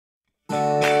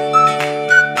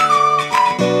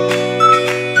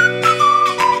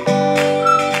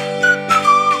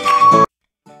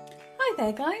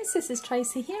there guys, this is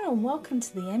Tracey here and welcome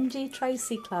to the MG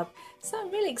Tracey Club. So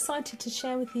I'm really excited to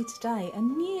share with you today a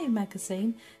new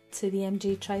magazine to the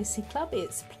MG Tracey Club.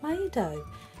 It's Play-Doh.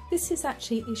 This is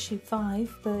actually issue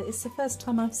 5, but it's the first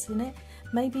time I've seen it.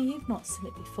 Maybe you've not seen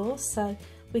it before, so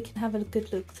we can have a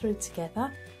good look through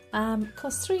together.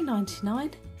 Costs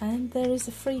 $3.99 and there is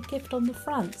a free gift on the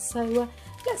front. So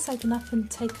let's open up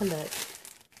and take a look.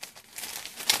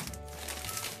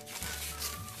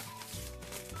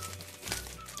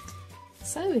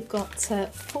 So we've got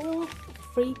 4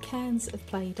 free cans of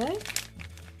Play-Doh,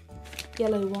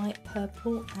 yellow, white,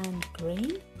 purple and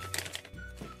green.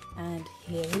 And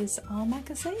here is our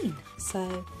magazine.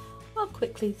 So I'll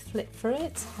quickly flip through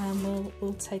it and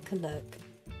we'll take a look.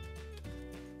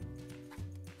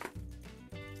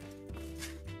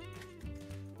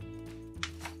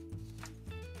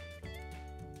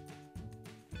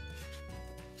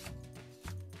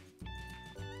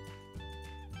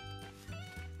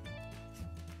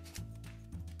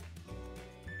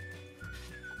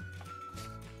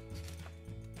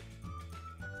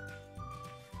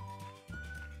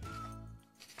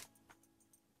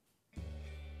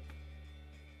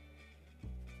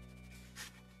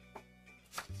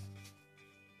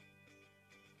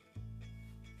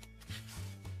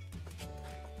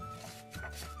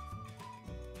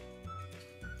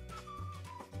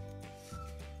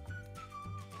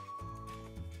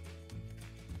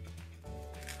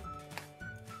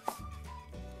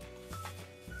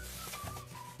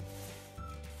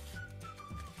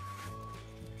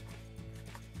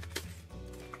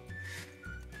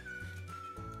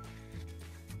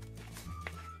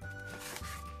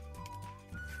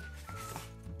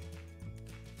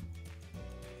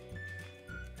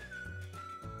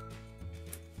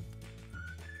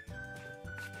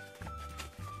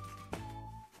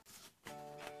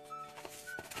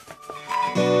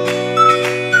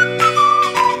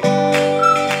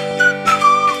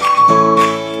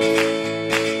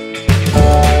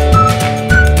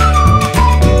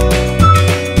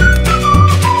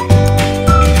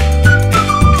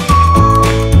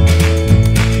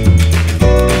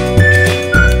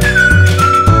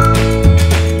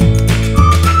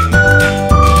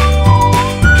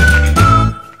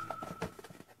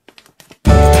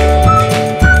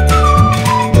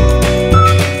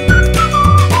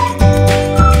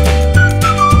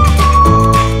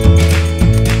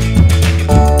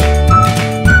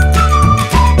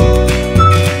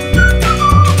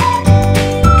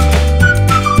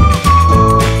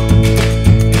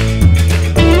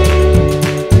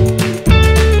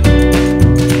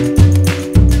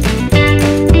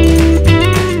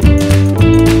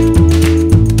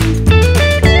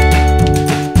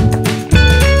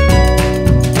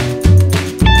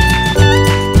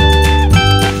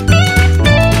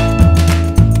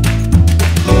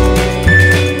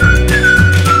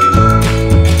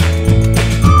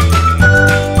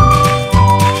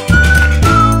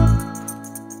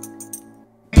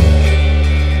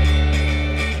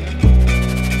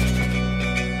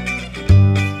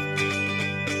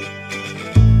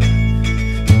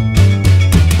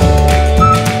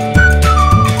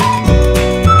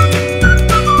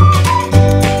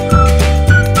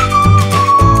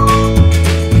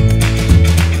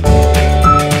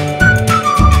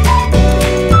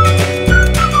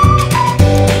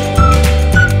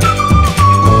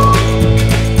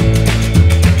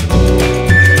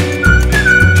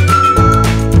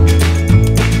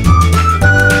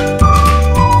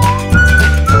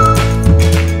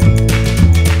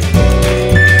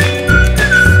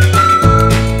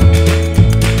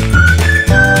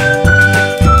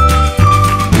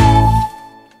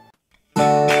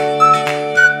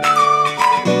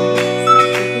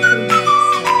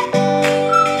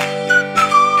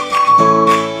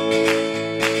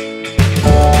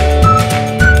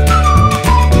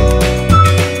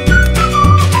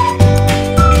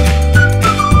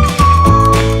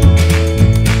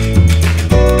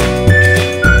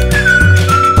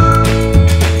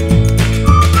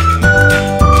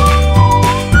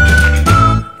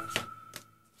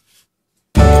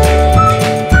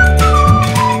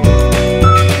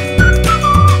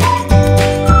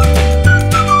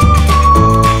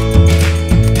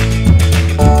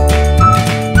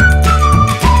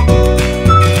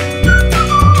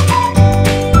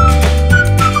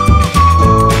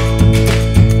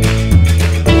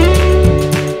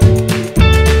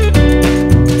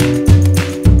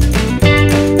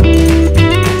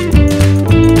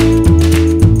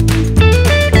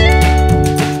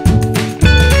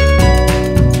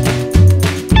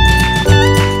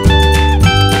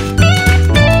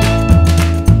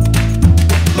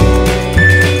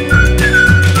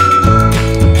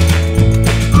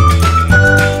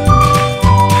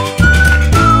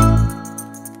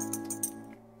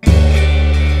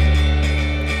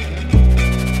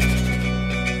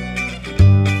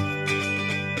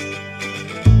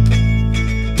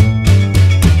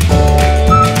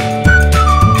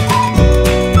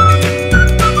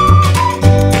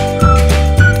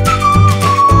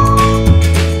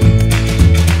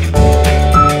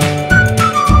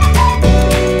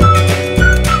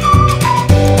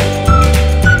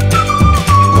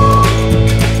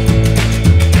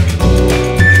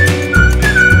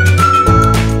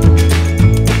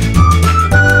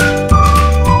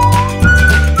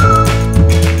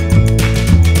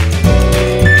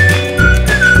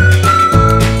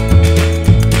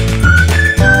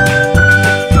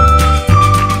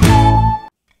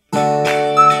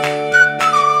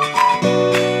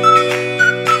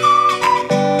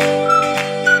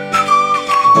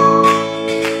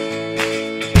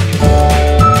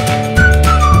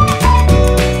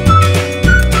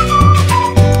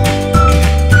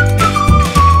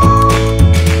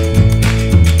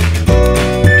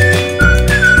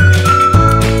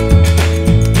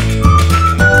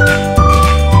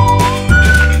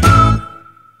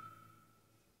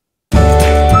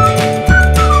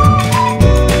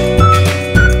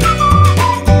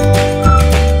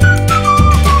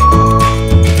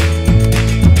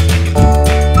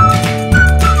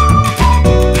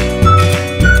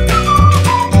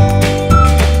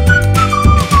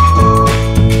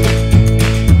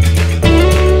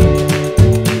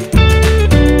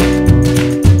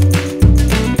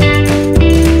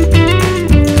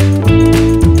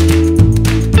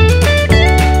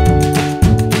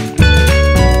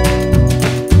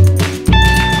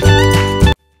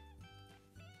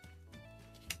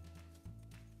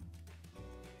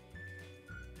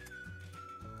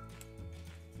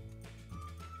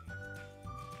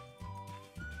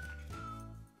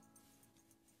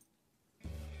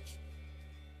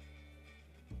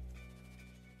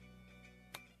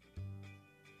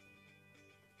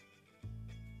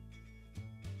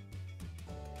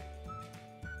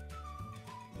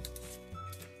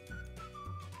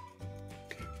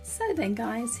 So then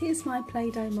guys, here's my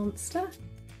Play-Doh monster.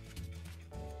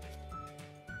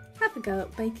 Have a go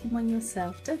at baking one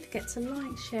yourself. Don't forget to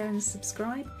like, share and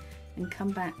subscribe, and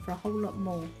come back for a whole lot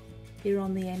more here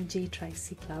on the MG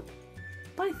Tracey Club.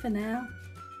 Bye for now.